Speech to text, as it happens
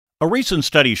A recent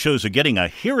study shows that getting a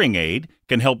hearing aid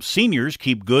can help seniors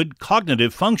keep good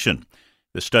cognitive function.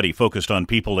 The study focused on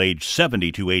people aged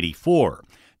 70 to 84.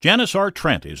 Janice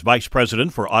Trent is Vice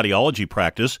President for Audiology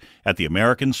Practice at the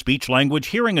American Speech-Language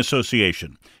Hearing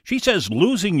Association. She says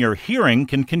losing your hearing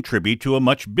can contribute to a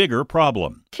much bigger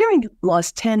problem. Hearing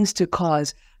loss tends to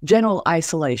cause general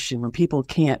isolation. When people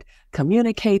can't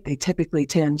communicate, they typically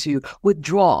tend to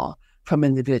withdraw from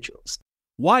individuals.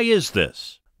 Why is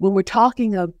this? When we're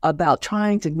talking about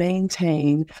trying to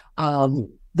maintain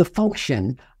the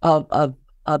function of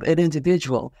an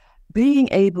individual, being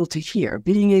able to hear,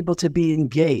 being able to be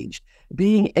engaged,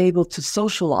 being able to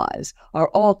socialize are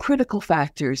all critical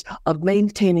factors of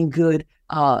maintaining good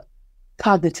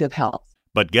cognitive health.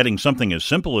 But getting something as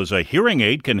simple as a hearing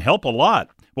aid can help a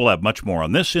lot. We'll have much more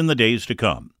on this in the days to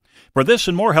come. For this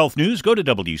and more health news, go to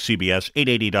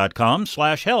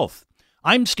WCBS880.com/health.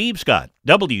 I'm Steve Scott,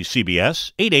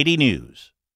 WCBS 880 News.